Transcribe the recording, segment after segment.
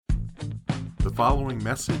The following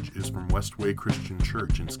message is from Westway Christian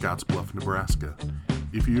Church in Scottsbluff, Nebraska.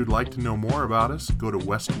 If you'd like to know more about us, go to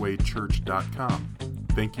westwaychurch.com.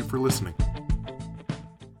 Thank you for listening.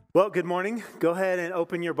 Well, good morning. Go ahead and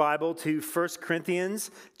open your Bible to 1 Corinthians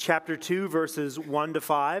chapter 2, verses 1 to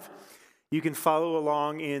 5. You can follow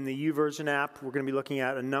along in the YouVersion app. We're going to be looking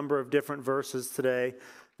at a number of different verses today.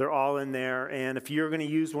 They're all in there. And if you're going to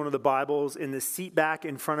use one of the Bibles in the seat back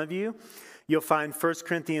in front of you, you'll find 1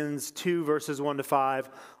 Corinthians 2, verses 1 to 5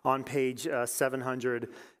 on page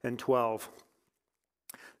 712.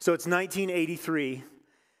 So it's 1983,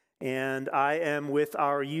 and I am with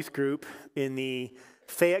our youth group in the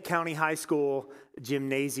Fayette County High School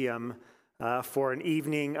gymnasium for an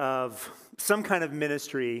evening of some kind of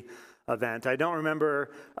ministry event. I don't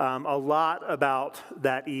remember a lot about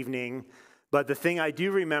that evening, but the thing I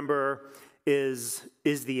do remember is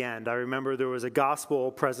the end. I remember there was a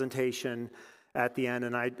gospel presentation at the end,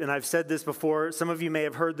 and I've said this before. Some of you may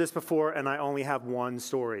have heard this before, and I only have one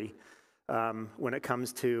story when it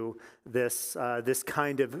comes to this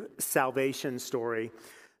kind of salvation story.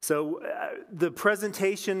 So the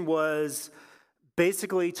presentation was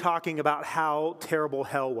basically talking about how terrible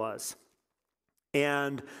hell was.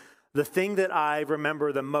 And the thing that I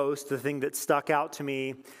remember the most, the thing that stuck out to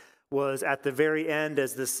me, was at the very end,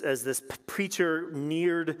 as this preacher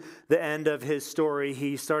neared the end of his story,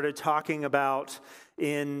 he started talking about,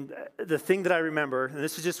 in the thing that I remember, and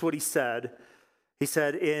this is just what he said. He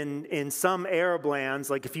said, in some Arab lands,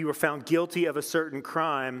 like if you were found guilty of a certain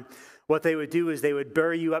crime, what they would do is they would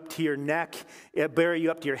bury you up to your neck, bury you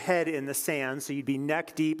up to your head in the sand, so you'd be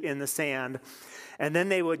neck deep in the sand. And then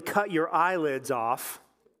they would cut your eyelids off.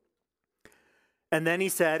 And then he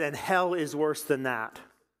said, and hell is worse than that.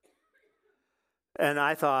 And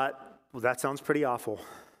I thought, well, that sounds pretty awful.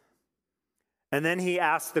 And then he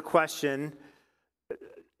asked the question,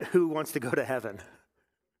 who wants to go to heaven?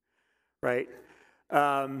 Right?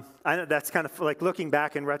 I know that's kind of like, looking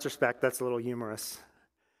back in retrospect, that's a little humorous.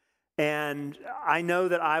 And I know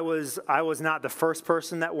that I was not the first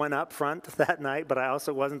person that went up front that night, but I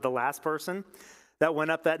also wasn't the last person that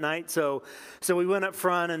went up that night. So we went up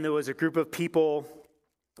front, and there was a group of people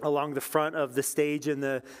along the front of the stage in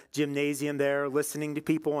the gymnasium there, listening to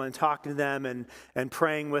people and talking to them and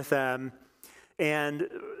praying with them. And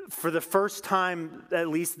for the first time, at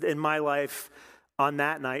least in my life on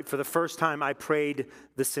that night, for the first time, I prayed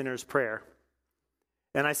the sinner's prayer.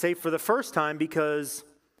 And I say for the first time because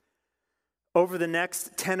over the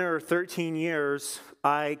next 10 or 13 years,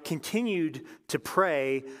 I continued to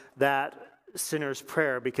pray that sinner's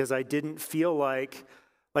prayer because I didn't feel like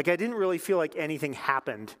I didn't really feel like anything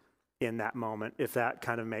happened in that moment, if that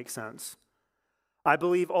kind of makes sense. I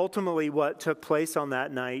believe ultimately what took place on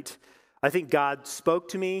that night, I think God spoke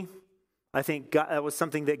to me. I think that was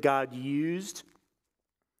something that God used.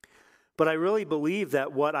 But I really believe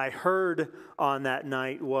that what I heard on that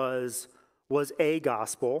night was a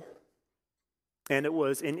gospel. And it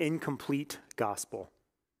was an incomplete gospel.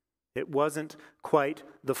 It wasn't quite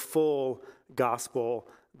the full gospel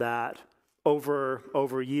that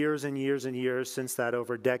over years and years and years since that,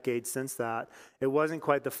 over decades since that, it wasn't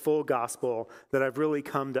quite the full gospel that I've really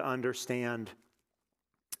come to understand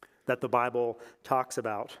that the Bible talks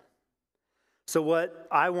about. So what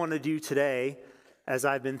I want to do today, as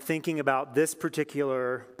I've been thinking about this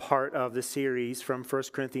particular part of the series from 1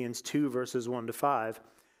 Corinthians 2, verses 1 to 5,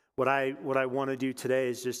 what I want to do today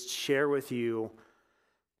is just share with you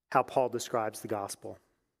how Paul describes the gospel.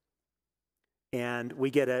 And we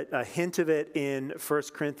get a hint of it in 1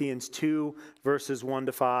 Corinthians 2, verses 1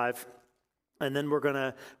 to 5. And then we're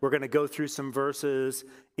gonna go through some verses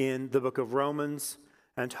in the book of Romans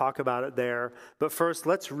and talk about it there. But first,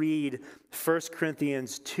 let's read 1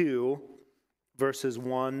 Corinthians 2, verses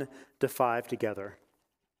 1 to 5 together.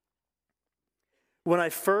 When I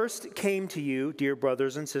first came to you, dear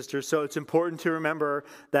brothers and sisters, so it's important to remember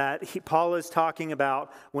that Paul is talking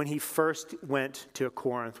about when he first went to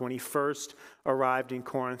Corinth, when he first arrived in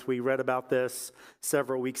Corinth. We read about this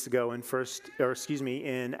several weeks ago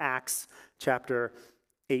in Acts chapter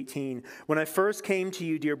 18. When I first came to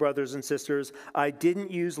you, dear brothers and sisters, I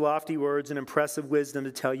didn't use lofty words and impressive wisdom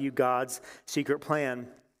to tell you God's secret plan.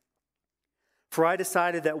 For I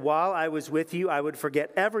decided that while I was with you, I would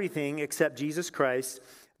forget everything except Jesus Christ,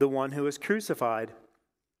 the one who was crucified.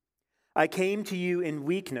 I came to you in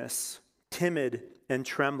weakness, timid and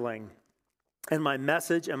trembling, and my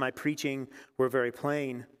message and my preaching were very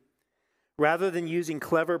plain. Rather than using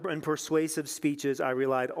clever and persuasive speeches, I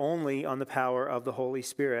relied only on the power of the Holy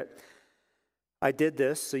Spirit. I did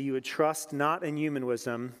this so you would trust not in human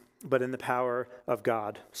wisdom, but in the power of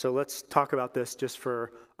God. So let's talk about this just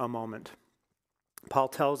for a moment. Paul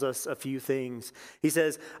tells us a few things. He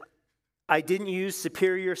says, I didn't use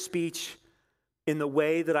superior speech in the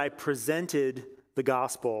way that I presented the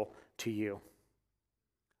gospel to you.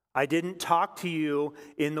 I didn't talk to you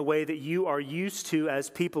in the way that you are used to as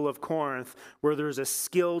people of Corinth, where there's a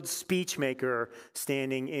skilled speech maker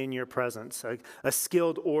standing in your presence, a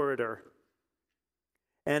skilled orator.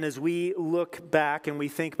 And as we look back and we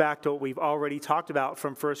think back to what we've already talked about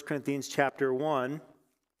from 1 Corinthians chapter 1,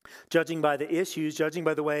 judging by the issues, judging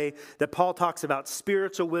by the way that Paul talks about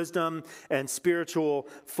spiritual wisdom and spiritual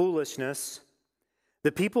foolishness,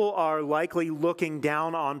 the people are likely looking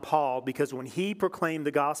down on Paul because when he proclaimed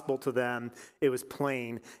the gospel to them, it was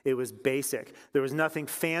plain, it was basic. There was nothing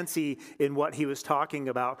fancy in what he was talking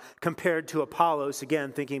about compared to Apollos,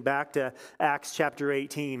 again, thinking back to Acts chapter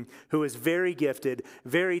 18, who was very gifted,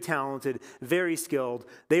 very talented, very skilled.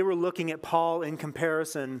 They were looking at Paul in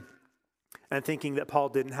comparison and thinking that Paul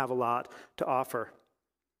didn't have a lot to offer.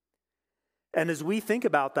 And as we think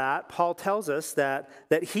about that, Paul tells us that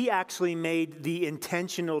he actually made the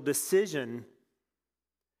intentional decision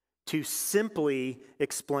to simply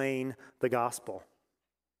explain the gospel.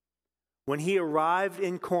 When he arrived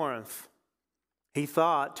in Corinth, he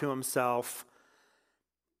thought to himself,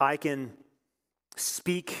 I can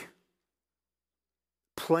speak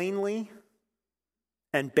plainly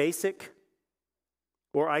and basic,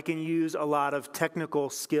 or I can use a lot of technical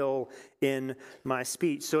skill in my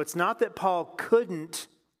speech. So it's not that Paul couldn't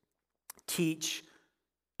teach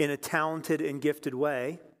in a talented and gifted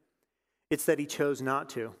way. It's that he chose not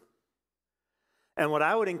to. And what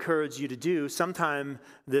I would encourage you to do sometime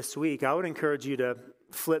this week, I would encourage you to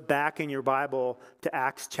flip back in your Bible to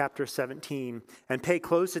Acts chapter 17 and pay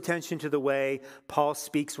close attention to the way Paul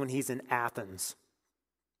speaks when he's in Athens.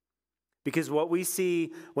 Because what we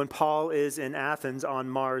see when Paul is in Athens on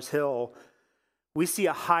Mars Hill, we see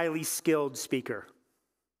a highly skilled speaker.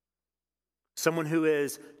 Someone who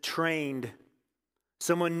is trained.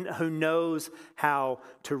 Someone who knows how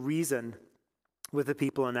to reason with the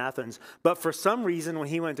people in Athens. But for some reason, when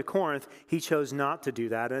he went to Corinth, he chose not to do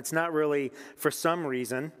that. And it's not really for some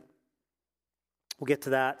reason. We'll get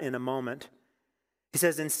to that in a moment. He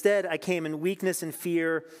says, instead, I came in weakness and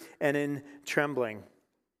fear and in trembling.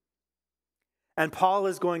 And Paul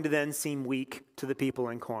is going to then seem weak to the people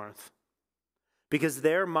in Corinth because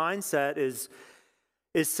their mindset is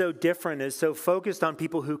so different, is so focused on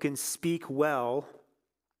people who can speak well,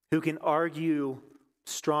 who can argue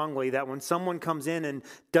strongly, that when someone comes in and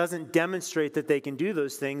doesn't demonstrate that they can do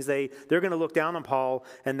those things, they're going to look down on Paul,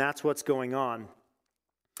 and that's what's going on.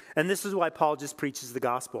 And this is why Paul just preaches the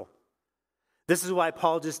gospel. This is why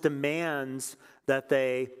Paul just demands that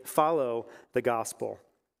they follow the gospel.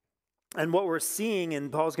 And what we're seeing,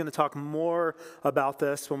 and Paul's going to talk more about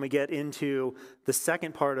this when we get into the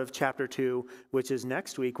second part of chapter 2, which is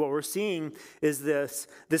next week. What we're seeing is this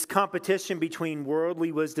competition between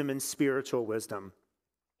worldly wisdom and spiritual wisdom.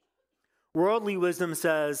 Worldly wisdom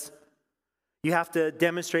says you have to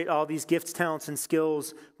demonstrate all these gifts, talents, and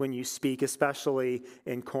skills when you speak, especially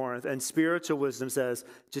in Corinth. And spiritual wisdom says,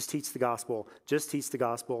 just teach the gospel, just teach the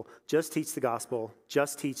gospel, just teach the gospel,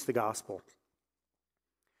 just teach the gospel.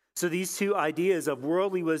 So these two ideas of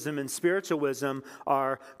worldly wisdom and spiritual wisdom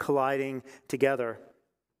are colliding together.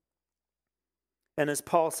 And as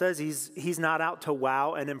Paul says, he's not out to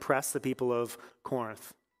wow and impress the people of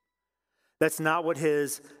Corinth. That's not what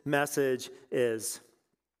his message is.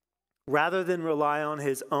 Rather than rely on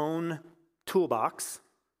his own toolbox,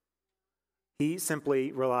 he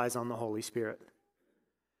simply relies on the Holy Spirit.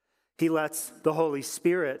 He lets the Holy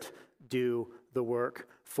Spirit do the work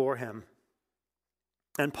for him.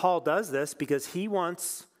 And Paul does this because he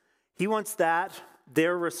wants that,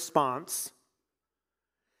 their response.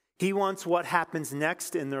 He wants what happens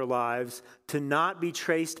next in their lives to not be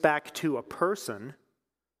traced back to a person,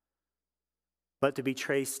 but to be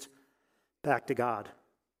traced back to God.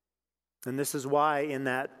 And this is why in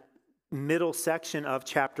that middle section of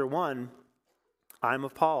chapter 1, I'm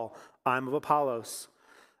of Paul, I'm of Apollos,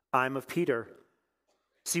 I'm of Peter.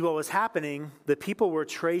 See, what was happening, the people were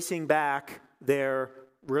tracing back their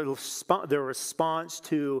response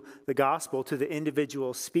to the gospel, to the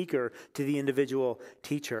individual speaker, to the individual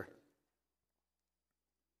teacher.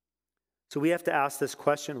 So we have to ask this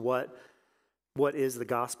question, what is the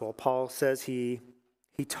gospel? Paul says he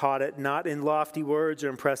taught it not in lofty words or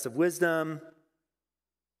impressive wisdom.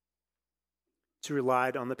 He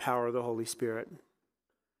relied on the power of the Holy Spirit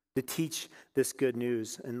to teach this good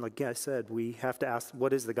news. And like I said, we have to ask,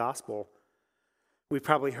 what is the gospel? We've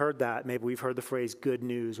probably heard that. Maybe we've heard the phrase good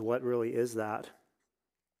news. What really is that?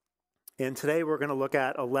 And today we're going to look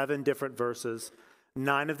at 11 different verses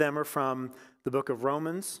 9 of them are from the book of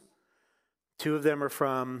Romans. 2 of them are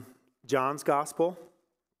from John's gospel.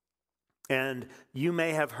 And you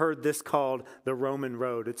may have heard this called the Roman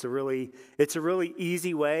road. It's a really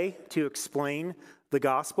easy way to explain the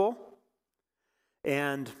gospel.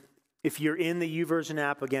 And if you're in the YouVersion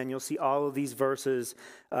app, again, you'll see all of these verses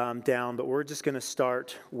down. But we're just going to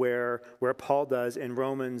start where Paul does in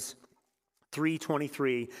Romans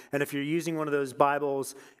 3:23. And if you're using one of those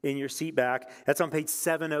Bibles in your seat back, that's on page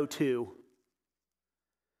 702.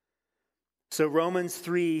 So Romans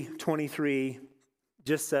 3:23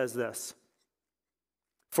 just says this.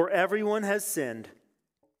 For everyone has sinned.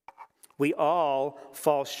 We all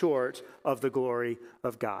fall short of the glory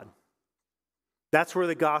of God. That's where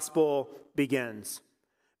the gospel begins.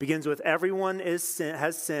 Begins with everyone has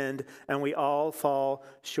sinned, and we all fall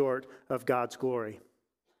short of God's glory.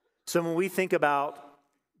 So when we think about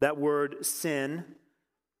that word sin,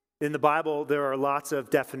 in the Bible there are lots of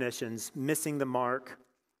definitions. Missing the mark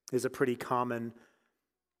is a pretty common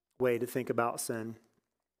way to think about sin.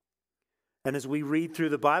 And as we read through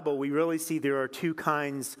the Bible, we really see there are 2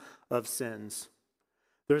 kinds of sins.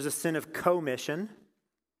 There's a sin of commission,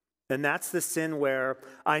 and that's the sin where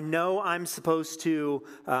I know I'm supposed to,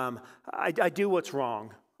 I do what's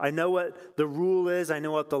wrong. I know what the rule is. I know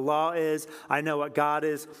what the law is. I know what God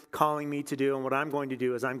is calling me to do, and what I'm going to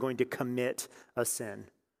do is I'm going to commit a sin.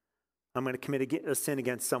 I'm going to commit a sin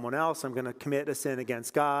against someone else. I'm going to commit a sin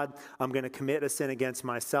against God. I'm going to commit a sin against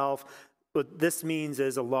myself. What this means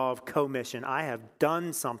is a law of commission. I have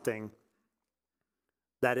done something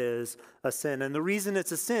that is a sin. And the reason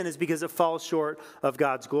it's a sin is because it falls short of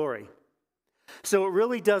God's glory. So it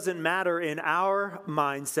really doesn't matter in our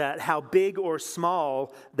mindset how big or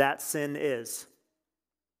small that sin is.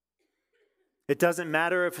 It doesn't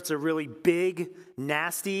matter if it's a really big,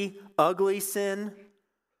 nasty, ugly sin,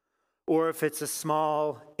 or if it's a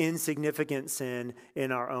small, insignificant sin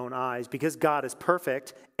in our own eyes. Because God is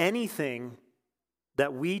perfect, anything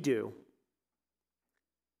that we do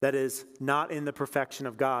that is not in the perfection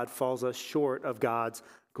of God falls us short of God's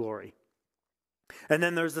glory. And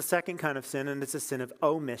then there's the second kind of sin, and it's a sin of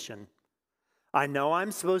omission. I know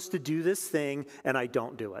I'm supposed to do this thing, and I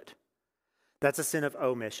don't do it. That's a sin of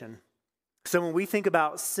omission. So when we think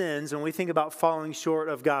about sins, when we think about falling short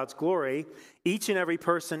of God's glory, each and every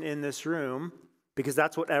person in this room, because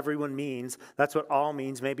that's what everyone means, that's what all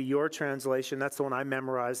means, maybe your translation, that's the one I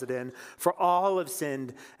memorized it in, for all have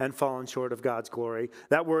sinned and fallen short of God's glory.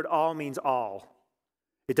 That word all means all.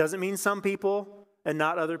 It doesn't mean some people and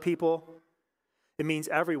not other people. It means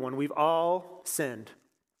everyone. We've all sinned.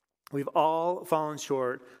 We've all fallen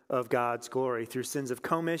short of God's glory through sins of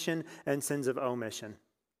commission and sins of omission.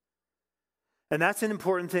 And that's an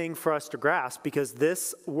important thing for us to grasp, because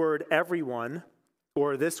this word everyone,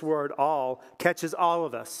 or this word all, catches all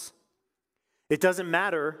of us. It doesn't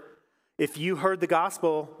matter if you heard the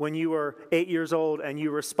gospel when you were 8 years old and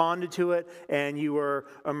you responded to it and you were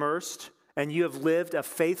immersed and you have lived a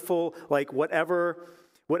faithful, like whatever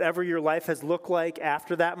your life has looked like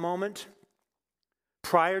after that moment.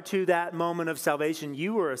 Prior to that moment of salvation,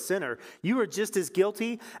 you were a sinner. You were just as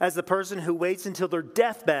guilty as the person who waits until their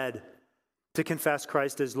deathbed to confess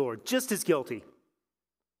Christ as Lord. Just as guilty.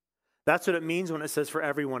 That's what it means when it says for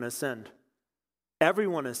everyone has sinned.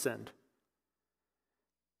 Everyone has sinned.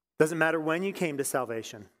 Doesn't matter when you came to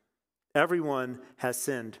salvation. Everyone has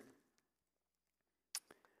sinned.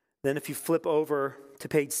 Then if you flip over to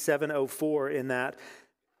page 704 in that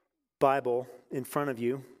Bible in front of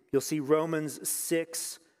you, you'll see Romans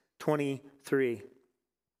 6:23.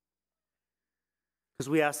 Because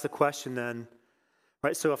we ask the question then,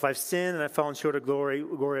 right? So if I've sinned and I've fallen short of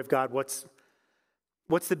glory of God, what's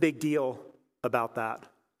the big deal about that?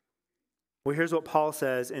 Well, here's what Paul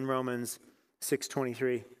says in Romans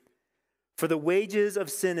 6:23. For the wages of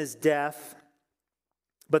sin is death,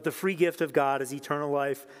 but the free gift of God is eternal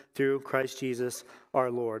life through Christ Jesus our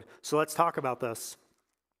Lord. So let's talk about this.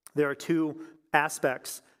 There are 2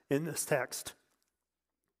 aspects in this text.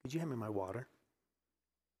 Could you hand me my water?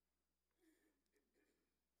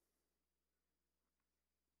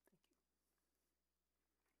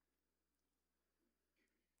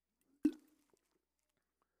 It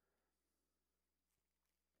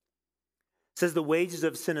says the wages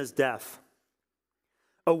of sin is death.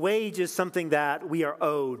 A wage is something that we are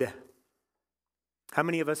owed. How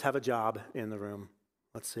many of us have a job in the room?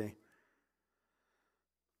 Let's see.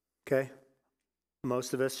 Okay.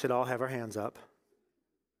 Most of us should all have our hands up.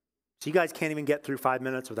 So you guys can't even get through 5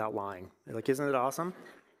 minutes without lying. Like, isn't it awesome?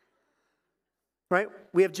 Right?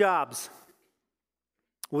 We have jobs.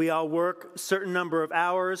 We all work a certain number of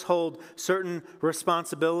hours, hold certain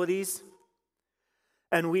responsibilities.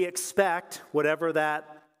 And we expect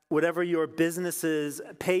whatever your business's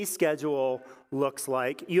pay schedule looks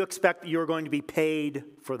like, you expect that you're going to be paid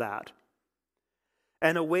for that.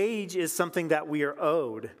 And a wage is something that we are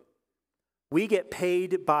owed. We get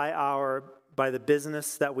paid by the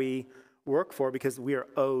business that we work for because we are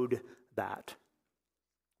owed that.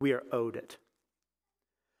 We are owed it.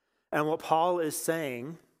 And what Paul is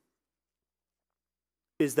saying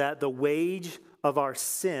is that the wage of our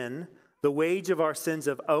sin, the wage of our sins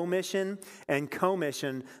of omission and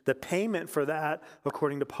commission, the payment for that,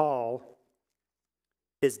 according to Paul,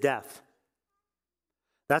 is death.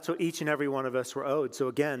 That's what each and every one of us were owed. So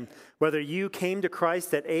again, whether you came to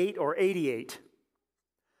Christ at 8 or 88,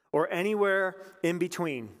 or anywhere in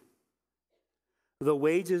between, the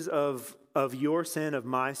wages of your sin, of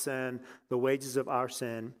my sin, the wages of our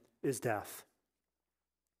sin is death.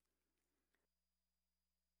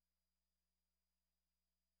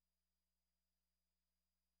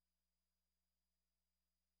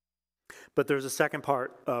 But there's a second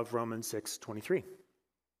part of Romans 6:23.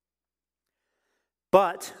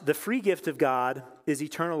 But the free gift of God is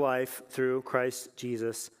eternal life through Christ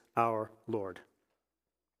Jesus our Lord.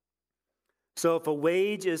 So if a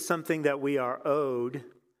wage is something that we are owed,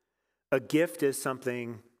 a gift is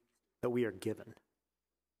something that we are given.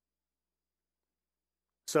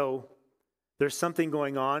 So there's something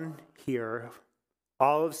going on here.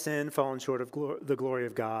 All of sin fallen short of the glory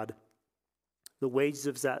of God. The wages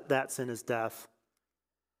of that sin is death.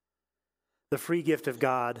 The free gift of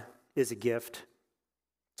God is a gift.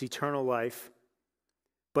 It's eternal life.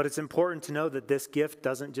 But it's important to know that this gift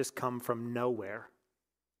doesn't just come from nowhere.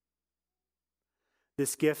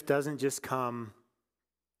 This gift doesn't just come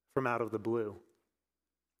from out of the blue.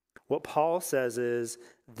 What Paul says is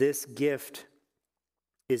this gift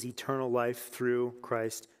is eternal life through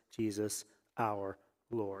Christ Jesus our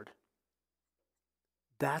Lord.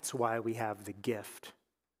 That's why we have the gift.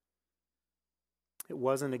 It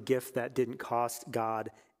wasn't a gift that didn't cost God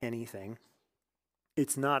anything.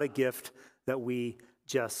 It's not a gift that we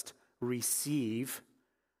just receive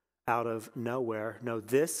out of nowhere. No,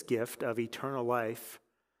 this gift of eternal life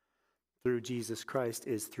through Jesus Christ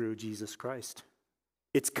is through Jesus Christ.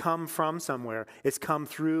 It's come from somewhere. It's come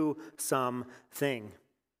through something.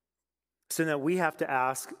 So now we have to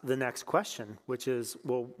ask the next question, which is,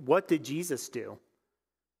 well, what did Jesus do?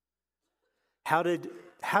 How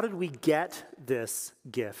did we get this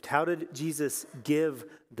gift? How did Jesus give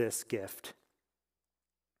this gift?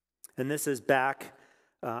 And this is back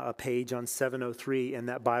a page on 703 in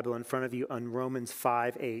that Bible in front of you on Romans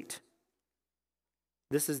 5:8.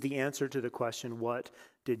 This is the answer to the question, what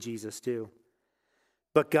did Jesus do?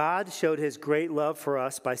 But God showed his great love for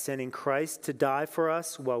us by sending Christ to die for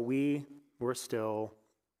us while we were still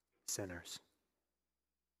sinners.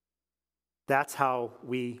 That's how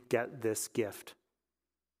we get this gift.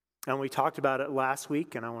 And we talked about it last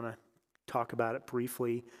week, and I want to talk about it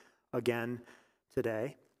briefly again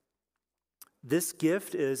today. This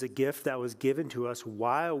gift is a gift that was given to us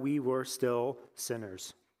while we were still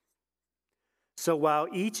sinners. So while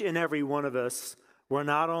each and every one of us were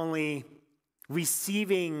not only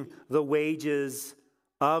receiving the wages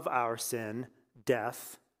of our sin,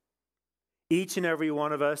 death, each and every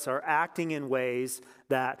one of us are acting in ways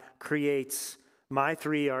that creates my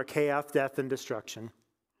three are chaos, death, and destruction.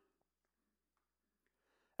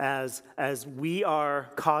 As we are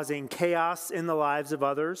causing chaos in the lives of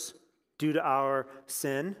others due to our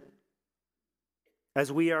sin,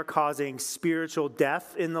 as we are causing spiritual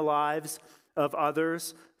death in the lives of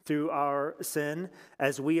others through our sin,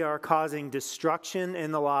 as we are causing destruction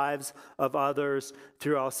in the lives of others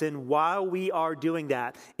through our sin, while we are doing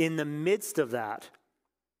that, in the midst of that,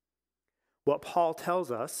 what Paul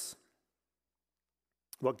tells us,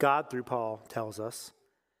 what God through Paul tells us,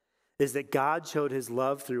 is that God showed his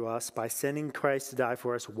love through us by sending Christ to die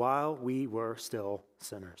for us while we were still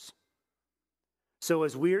sinners. So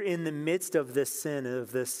as we're in the midst of this sin,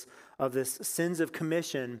 of this sins of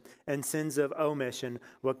commission and sins of omission,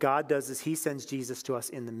 what God does is he sends Jesus to us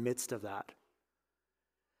in the midst of that.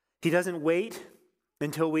 He doesn't wait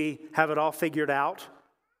until we have it all figured out.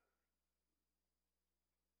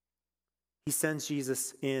 He sends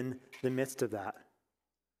Jesus in the midst of that.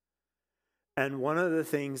 And one of the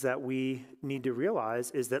things that we need to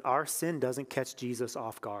realize is that our sin doesn't catch Jesus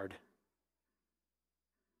off guard.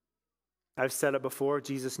 I've said it before,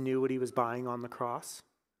 Jesus knew what he was buying on the cross.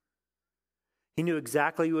 He knew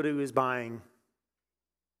exactly what he was buying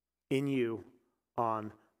in you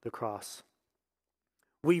on the cross.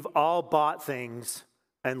 We've all bought things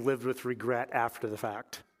and lived with regret after the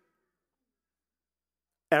fact.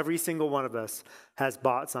 Every single one of us has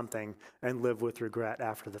bought something and lived with regret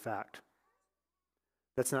after the fact.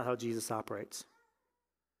 That's not how Jesus operates.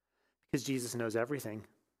 Because Jesus knows everything.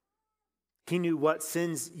 He knew what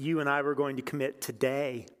sins you and I were going to commit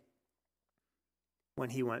today when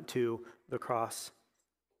he went to the cross.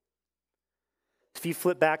 If you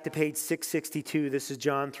flip back to page 662, this is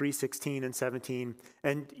John 3:16 and 17.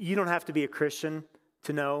 And you don't have to be a Christian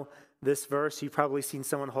to know this verse. You've probably seen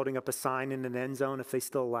someone holding up a sign in an end zone, if they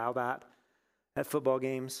still allow that at football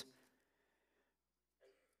games.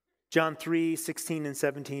 John 3:16 and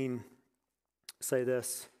 17 say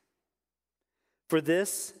this: "For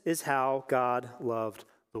this is how God loved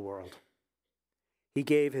the world. He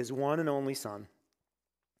gave his one and only Son,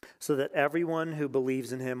 so that everyone who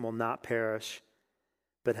believes in him will not perish,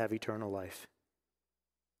 but have eternal life."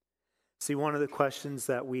 See, one of the questions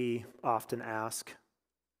that we often ask,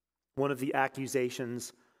 one of the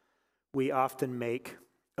accusations we often make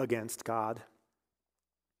against God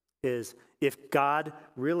is, if God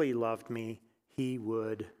really loved me, he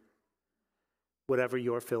would, whatever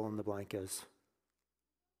your fill in the blank is.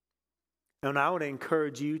 And I would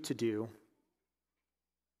encourage you to do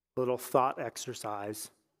a little thought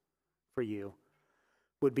exercise for you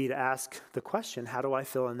would be to ask the question, how do I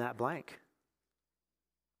fill in that blank?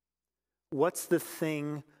 What's the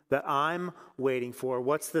thing that I'm waiting for?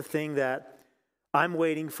 What's the thing that I'm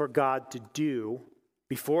waiting for God to do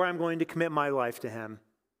before I'm going to commit my life to him,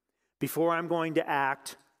 before I'm going to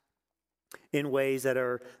act in ways that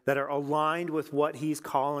are aligned with what he's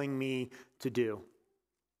calling me to do?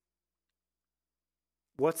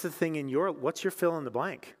 What's the thing what's your fill in the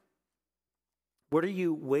blank? What are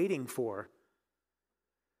you waiting for?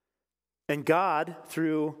 And God,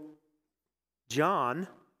 through John,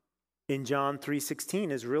 in John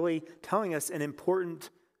 3:16, is really telling us an important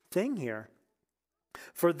thing here.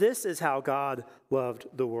 For this is how God loved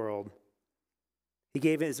the world. He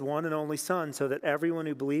gave his one and only Son so that everyone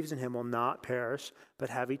who believes in him will not perish, but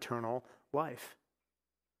have eternal life.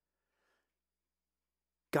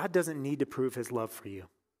 God doesn't need to prove his love for you.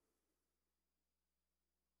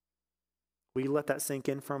 Will you let that sink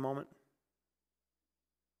in for a moment?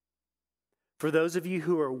 For those of you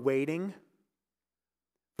who are waiting,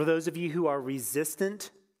 for those of you who are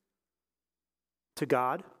resistant to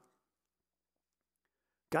God,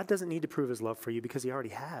 God doesn't need to prove his love for you because he already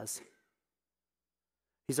has.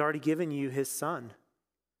 He's already given you his Son.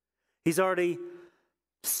 He's already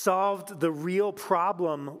solved the real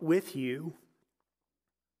problem with you,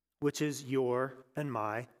 which is your and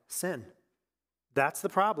my sin. That's the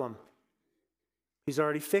problem. He's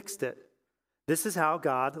already fixed it. This is how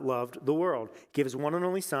God loved the world. He gave his one and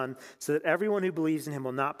only Son so that everyone who believes in him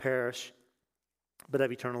will not perish, but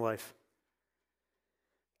have eternal life.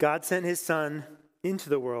 God sent his Son into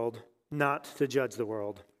the world not to judge the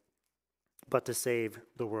world, but to save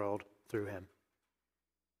the world through him.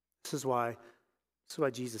 This is why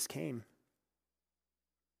Jesus came.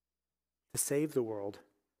 To save the world.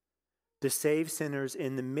 To save sinners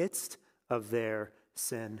in the midst of their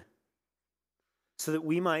sin. So that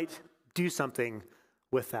we might do something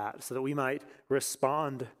with that. So that we might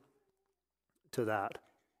respond to that.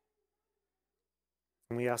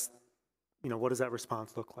 And we ask, what does that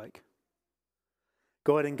response look like?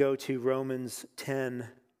 Go ahead and go to Romans 10,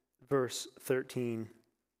 verse 13.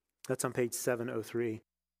 That's on page 703.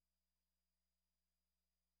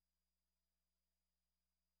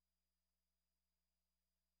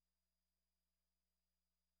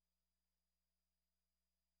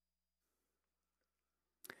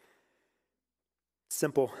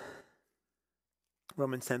 Simple.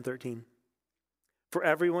 Romans 10:13. For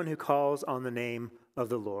everyone who calls on the name of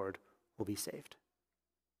the Lord will be saved.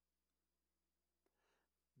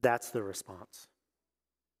 That's the response.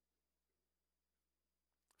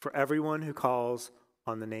 For everyone who calls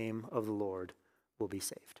on the name of the Lord will be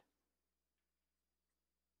saved.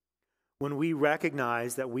 When we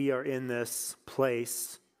recognize that we are in this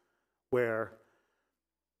place where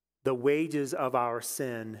the wages of our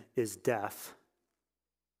sin is death,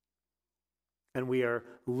 and we are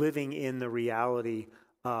living in the reality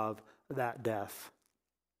of that death,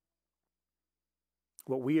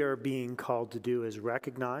 what we are being called to do is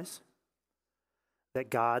recognize that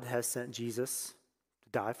God has sent Jesus to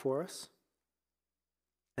die for us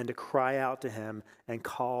and to cry out to him and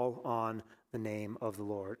call on the name of the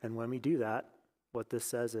Lord. And when we do that, what this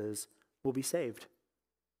says is we'll be saved.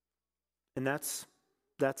 And that's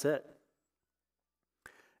it.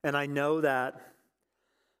 And I know that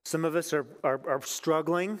some of us are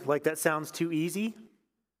struggling, like that sounds too easy.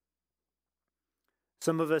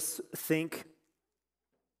 Some of us think,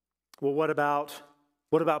 well, what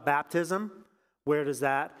about baptism? Where does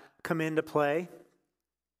that come into play?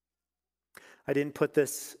 I didn't put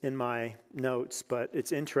this in my notes, but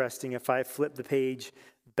it's interesting. If I flip the page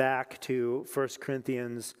back to 1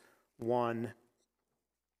 Corinthians 1,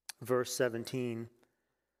 verse 17,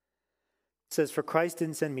 it says, "For Christ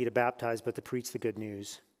didn't send me to baptize, but to preach the good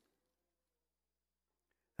news."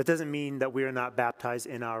 That doesn't mean that we are not baptized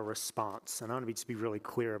in our response. And I want to just be really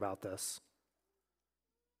clear about this.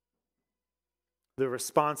 The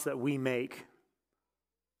response that we make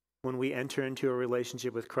when we enter into a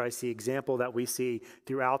relationship with Christ, the example that we see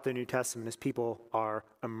throughout the New Testament is people are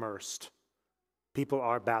immersed. People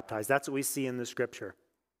are baptized. That's what we see in the Scripture.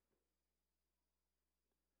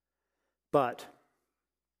 But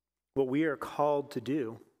what we are called to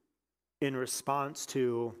do in response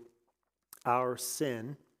to our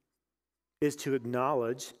sin is to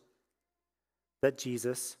acknowledge that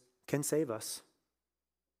Jesus can save us.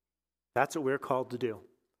 That's what we're called to do,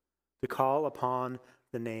 to call upon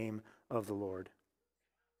the name of the Lord.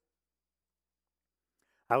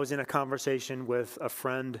 I was in a conversation with a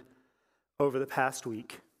friend over the past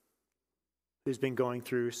week who's been going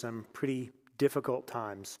through some pretty difficult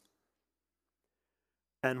times.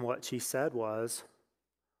 And what she said was,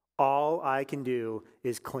 all I can do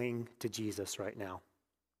is cling to Jesus right now.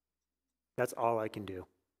 That's all I can do.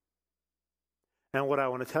 And what I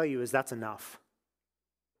want to tell you is that's enough.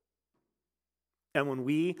 And when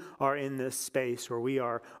we are in this space where we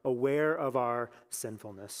are aware of our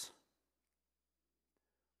sinfulness,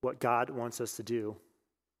 what God wants us to do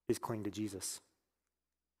is cling to Jesus,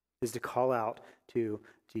 is to call out to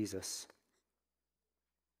Jesus.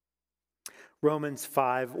 Romans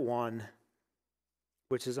 5:1,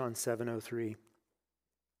 which is on 703,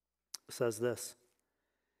 says this: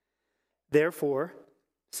 "Therefore,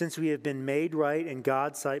 since we have been made right in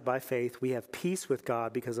God's sight by faith, we have peace with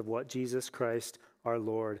God because of what Jesus Christ our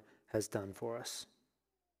Lord has done for us."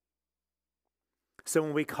 So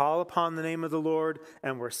when we call upon the name of the Lord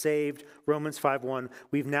and we're saved, Romans 5:1,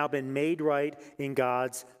 we've now been made right in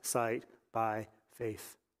God's sight by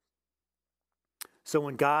faith. So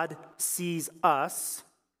when God sees us,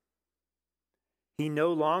 he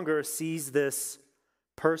no longer sees this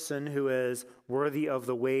person who is worthy of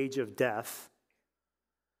the wage of death.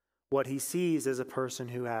 What he sees is a person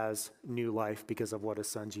who has new life because of what his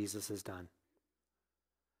son Jesus has done.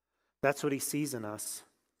 That's what he sees in us.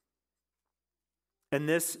 And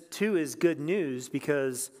this, too, is good news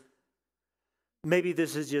because maybe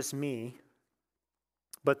this is just me,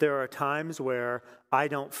 but there are times where I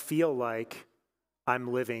don't feel like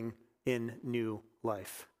I'm living in new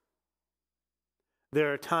life.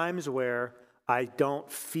 There are times where I don't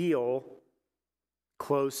feel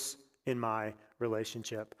close in my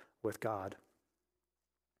relationship with God.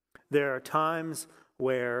 There are times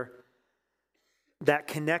where that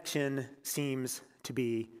connection seems to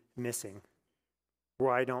be missing,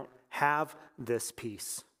 where I don't have this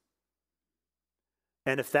peace.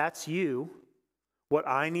 And if that's you, what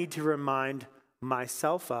I need to remind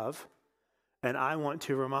myself of, and I want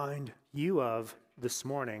to remind you of this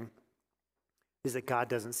morning, is that God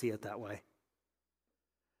doesn't see it that way.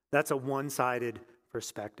 That's a one-sided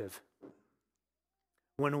perspective.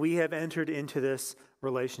 When we have entered into this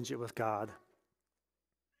relationship with God,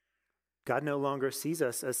 God no longer sees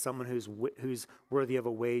us as someone who's worthy of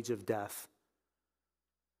a wage of death.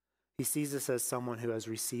 He sees us as someone who has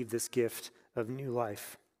received this gift of new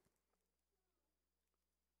life.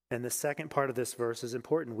 And the second part of this verse is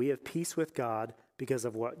important. We have peace with God because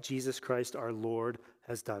of what Jesus Christ our Lord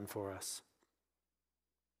has done for us.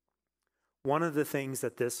 One of the things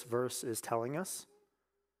that this verse is telling us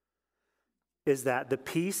is that the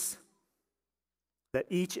peace that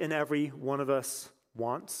each and every one of us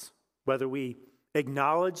wants, whether we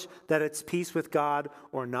acknowledge that it's peace with God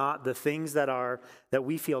or not, the things that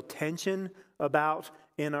we feel tension about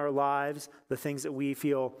in our lives, the things that we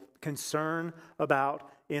feel concern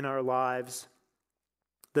about in our lives,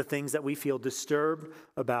 the things that we feel disturbed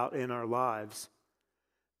about in our lives,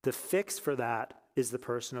 the fix for that is the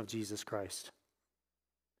person of Jesus Christ.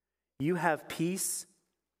 You have peace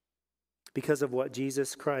because of what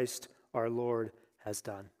Jesus Christ our Lord has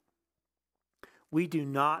done. We do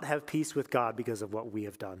not have peace with God because of what we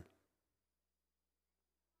have done.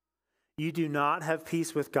 You do not have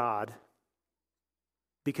peace with God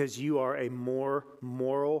because you are a more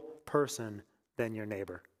moral person than your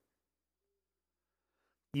neighbor.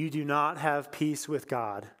 You do not have peace with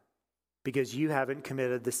God because you haven't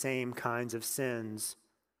committed the same kinds of sins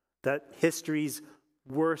that history's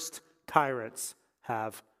worst tyrants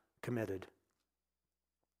have committed.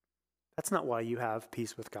 That's not why you have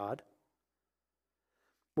peace with God.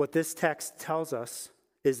 What this text tells us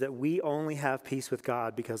is that we only have peace with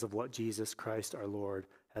God because of what Jesus Christ our Lord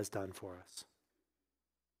has done for us.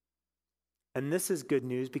 And this is good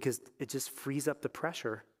news because it just frees up the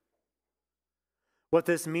pressure. What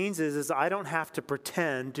this means is I don't have to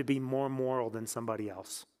pretend to be more moral than somebody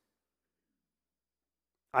else.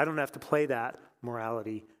 I don't have to play that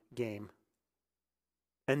morality game.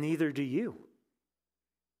 And neither do you.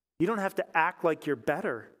 You don't have to act like you're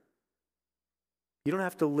better. You don't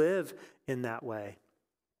have to live in that way.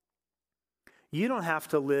 You don't have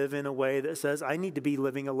to live in a way that says, I need to be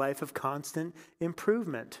living a life of constant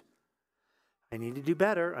improvement. I need to do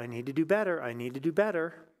better. I need to do better. I need to do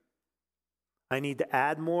better. I need to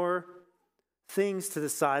add more things to the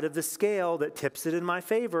side of the scale that tips it in my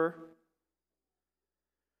favor.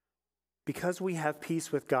 Because we have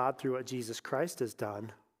peace with God through what Jesus Christ has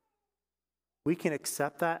done, we can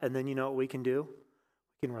accept that, and then you know what we can do?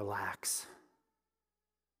 We can relax.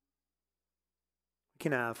 We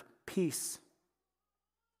can have peace.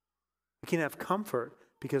 We can have comfort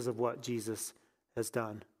because of what Jesus has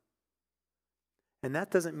done. And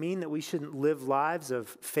that doesn't mean that we shouldn't live lives of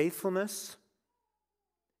faithfulness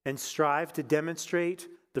and strive to demonstrate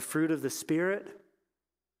the fruit of the Spirit.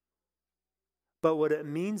 But what it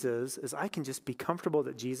means is I can just be comfortable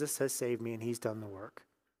that Jesus has saved me and he's done the work.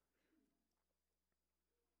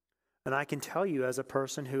 And I can tell you, as a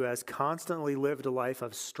person who has constantly lived a life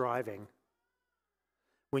of striving,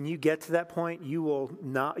 when you get to that point, you will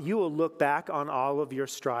look back on all of your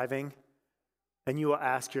striving and you will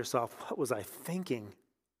ask yourself, what was I thinking?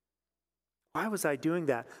 Why was I doing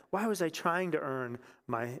that? Why was I trying to earn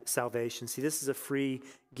my salvation? See, this is a free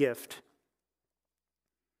gift.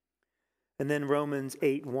 And then Romans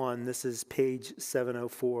 8:1, this is page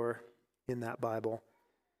 704 in that Bible,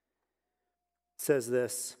 says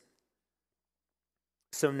this: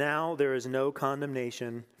 So now there is no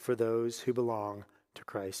condemnation for those who belong to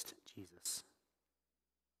Christ Jesus.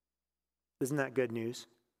 Isn't that good news?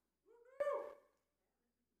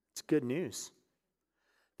 It's good news.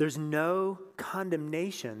 There's no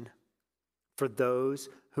condemnation for those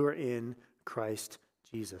who are in Christ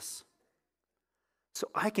Jesus. So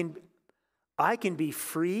I can be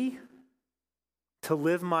free to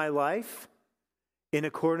live my life in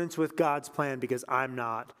accordance with God's plan because I'm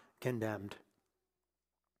not condemned.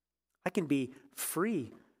 I can be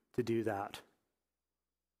free to do that.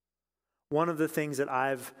 One of the things that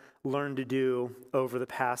I've learned to do over the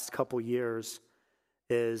past couple years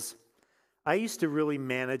is I used to really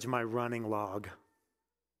manage my running log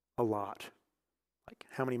a lot. Like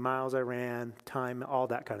how many miles I ran, time, all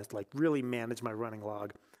that kind of stuff. Like really manage my running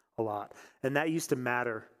log a lot. And that used to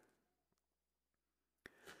matter.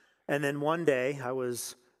 And then one day I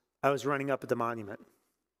was running up at the monument.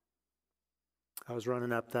 I was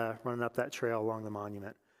running up that trail along the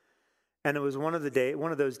monument. And it was one of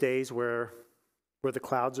those days where the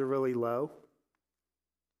clouds are really low.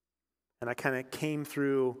 And I kind of came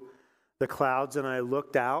through the clouds and I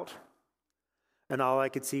looked out and all I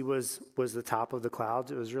could see was the top of the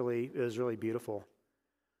clouds. It was really beautiful.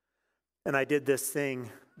 And I did this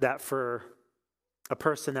thing that for a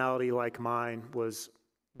personality like mine was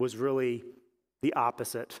really the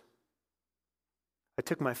opposite. I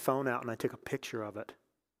took my phone out and I took a picture of it.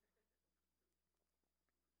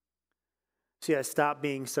 See, I stopped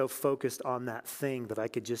being so focused on that thing that I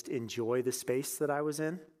could just enjoy the space that I was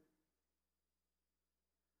in.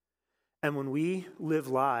 And when we live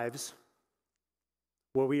lives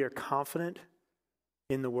where we are confident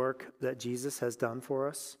in the work that Jesus has done for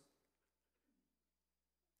us,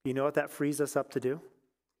 you know what that frees us up to do?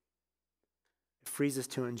 It frees us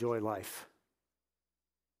to enjoy life.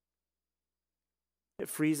 It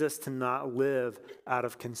frees us to not live out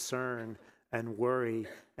of concern and worry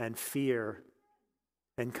and fear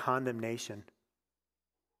and condemnation.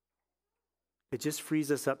 It just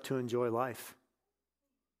frees us up to enjoy life,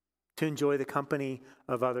 to enjoy the company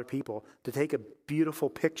of other people, to take a beautiful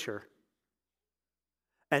picture.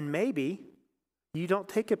 And maybe you don't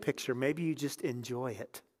take a picture, maybe you just enjoy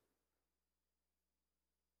it.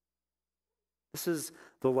 This is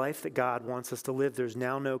the life that God wants us to live. There's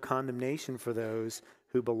now no condemnation for those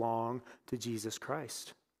who belong to Jesus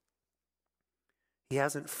Christ. He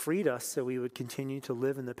hasn't freed us so we would continue to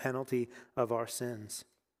live in the penalty of our sins.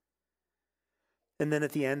 And then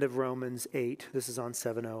at the end of Romans 8, this is on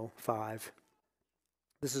 705.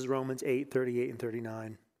 This is Romans 8, 38 and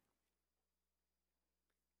 39.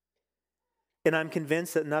 And I'm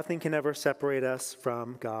convinced that nothing can ever separate us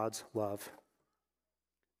from God's love.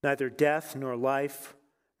 Neither death nor life,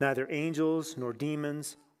 neither angels nor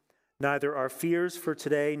demons, neither our fears for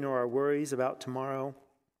today nor our worries about tomorrow,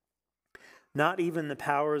 not even the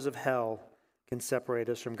powers of hell can separate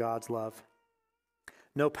us from God's love.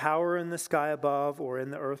 No power in the sky above or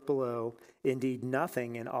in the earth below, indeed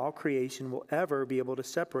nothing in all creation will ever be able to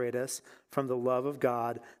separate us from the love of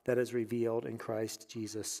God that is revealed in Christ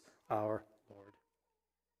Jesus our Lord.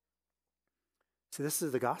 So this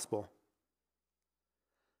is the gospel.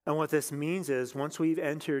 And what this means is once we've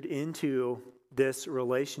entered into this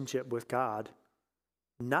relationship with God,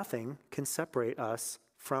 nothing can separate us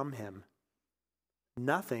from him.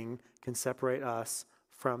 Nothing can separate us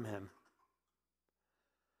from him.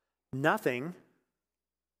 Nothing.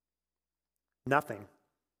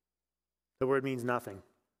 The word means nothing.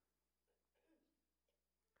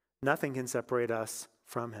 Nothing can separate us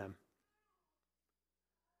from him.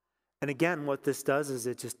 And again, what this does is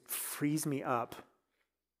it just frees me up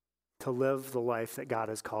to live the life that God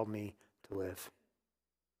has called me to live.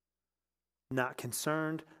 Not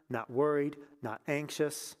concerned, not worried, not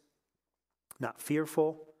anxious, not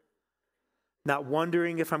fearful, not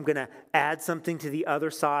wondering if I'm going to add something to the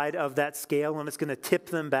other side of that scale and it's going to tip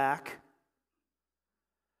them back.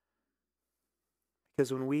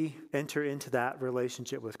 Because when we enter into that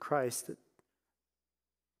relationship with Christ,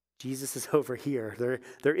 Jesus is over here.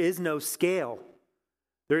 There is no scale.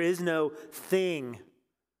 There is no thing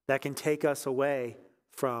that can take us away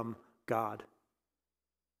from God.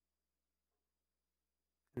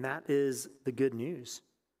 And that is the good news.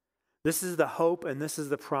 This is the hope and this is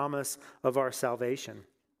the promise of our salvation.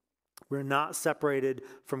 We're not separated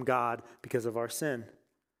from God because of our sin.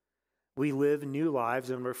 We live new lives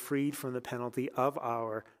and we're freed from the penalty of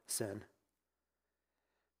our sin.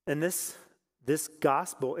 And this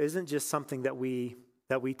gospel isn't just something that we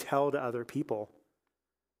tell to other people.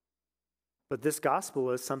 But this gospel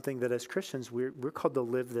is something that as Christians we're called to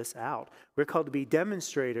live this out. We're called to be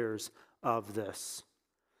demonstrators of this.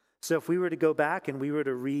 So if we were to go back and we were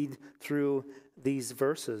to read through these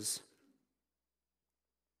verses,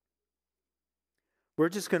 we're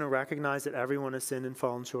just going to recognize that everyone has sinned and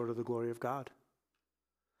fallen short of the glory of God.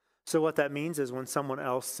 So what that means is when someone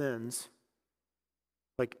else sins,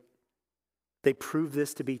 like they prove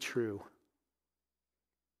this to be true.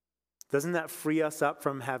 Doesn't that free us up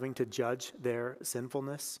from having to judge their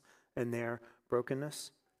sinfulness and their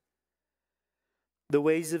brokenness? The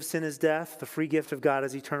wages of sin is death. The free gift of God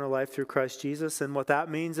is eternal life through Christ Jesus. And what that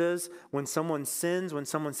means is when someone sins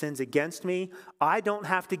against me, I don't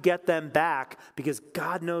have to get them back because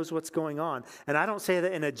God knows what's going on. And I don't say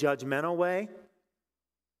that in a judgmental way,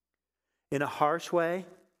 in a harsh way.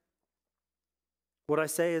 What I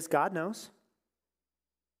say is God knows.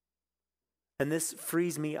 And this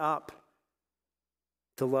frees me up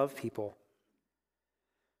to love people.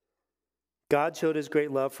 God showed his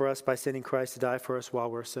great love for us by sending Christ to die for us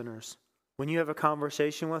while we're sinners. When you have a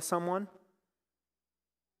conversation with someone,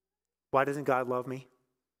 why doesn't God love me?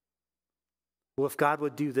 Well, if God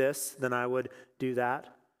would do this, then I would do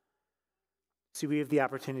that. See, we have the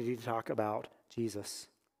opportunity to talk about Jesus.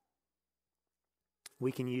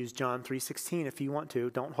 We can use John 3:16 if you want to.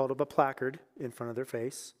 Don't hold up a placard in front of their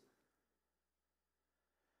face.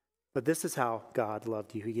 But this is how God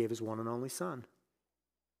loved you. He gave his one and only Son.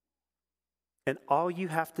 And all you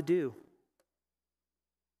have to do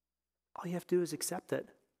is accept it.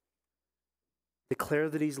 Declare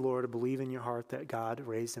that he's Lord and believe in your heart that God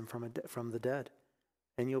raised him from the dead.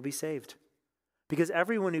 And you'll be saved. Because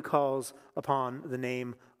everyone who calls upon the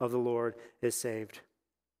name of the Lord is saved.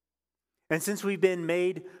 And since we've been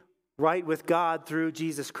made right with God through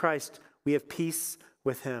Jesus Christ, we have peace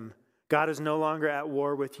with him. God is no longer at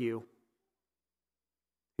war with you.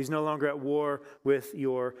 He's no longer at war with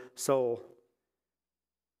your soul.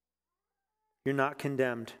 You're not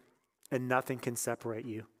condemned, and nothing can separate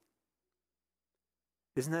you.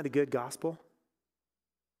 Isn't that a good gospel?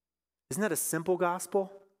 Isn't that a simple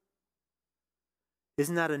gospel?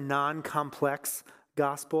 Isn't that a non-complex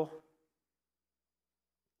gospel?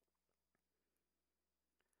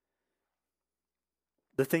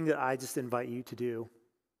 The thing that I just invite you to do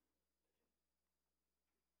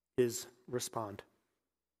is respond.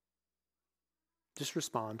 Just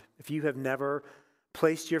respond. If you have never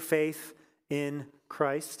placed your faith in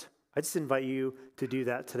Christ, I just invite you to do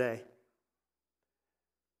that today.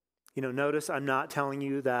 Notice I'm not telling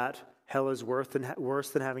you that hell is worse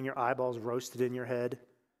than having your eyeballs roasted in your head.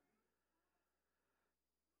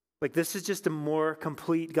 This is just a more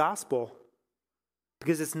complete gospel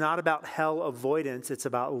because it's not about hell avoidance. It's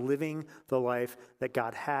about living the life that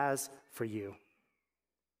God has for you.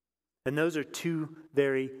 And those are two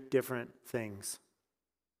very different things.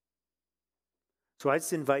 So I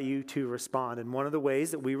just invite you to respond. And one of the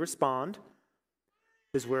ways that we respond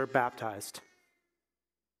is we're baptized.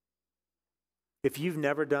 If you've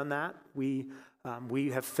never done that, we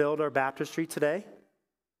have filled our baptistry today.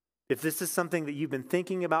 If this is something that you've been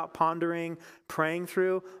thinking about, pondering, praying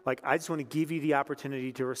through, I just want to give you the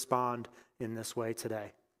opportunity to respond in this way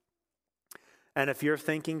today. And if you're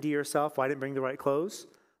thinking to yourself, well, I didn't bring the right clothes,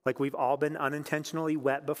 we've all been unintentionally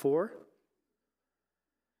wet before.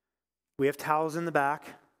 We have towels in the back.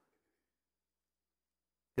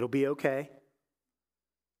 It'll be okay.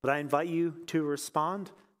 But I invite you to respond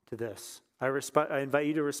to this. I invite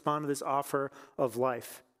you to respond to this offer of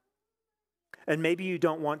life. And maybe you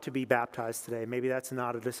don't want to be baptized today. Maybe that's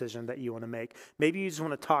not a decision that you want to make. Maybe you just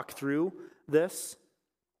want to talk through this.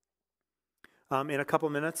 In a couple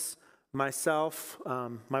minutes, myself,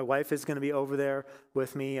 my wife is going to be over there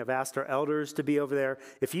with me. I've asked our elders to be over there.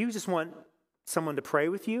 If you just want someone to pray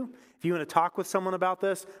with you, if you want to talk with someone about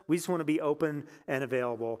this, we just want to be open and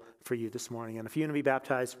available for you this morning. And if you want to be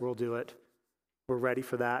baptized, we'll do it. We're ready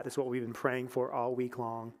for that. It's what we've been praying for all week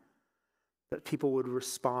long, that people would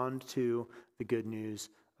respond to the good news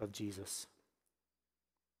of Jesus.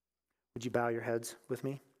 Would you bow your heads with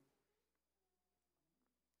me?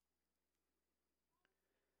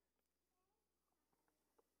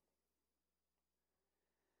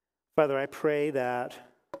 Father, I pray that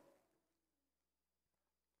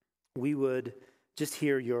we would just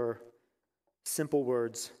hear your simple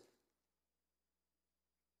words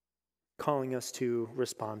calling us to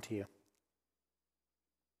respond to you.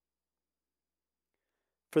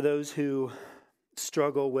 For those who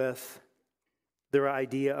struggle with their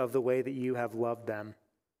idea of the way that you have loved them,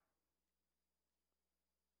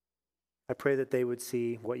 I pray that they would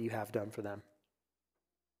see what you have done for them,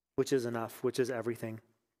 which is enough, which is everything,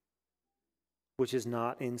 which is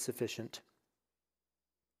not insufficient.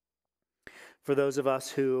 For those of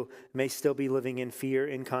us who may still be living in fear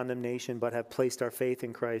and condemnation but have placed our faith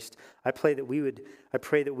in Christ, I pray that we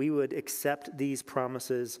would accept these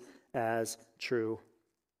promises as true.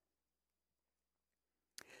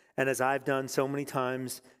 And as I've done so many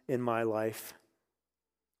times in my life,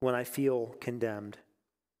 when I feel condemned,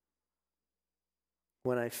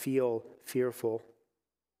 when I feel fearful,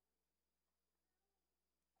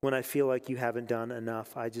 when I feel like you haven't done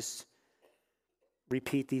enough, I just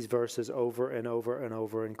repeat these verses over and over and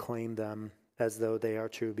over and claim them as though they are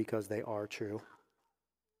true because they are true.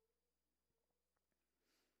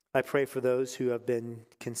 I pray for those who have been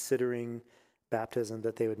considering baptism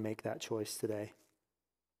that they would make that choice today.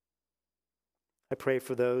 I pray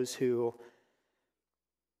for those who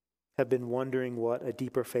have been wondering what a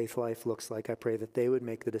deeper faith life looks like. I pray that they would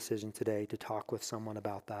make the decision today to talk with someone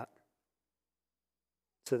about that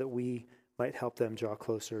so that we might help them draw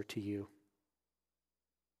closer to you.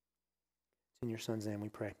 In your Son's name we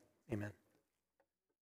pray. Amen.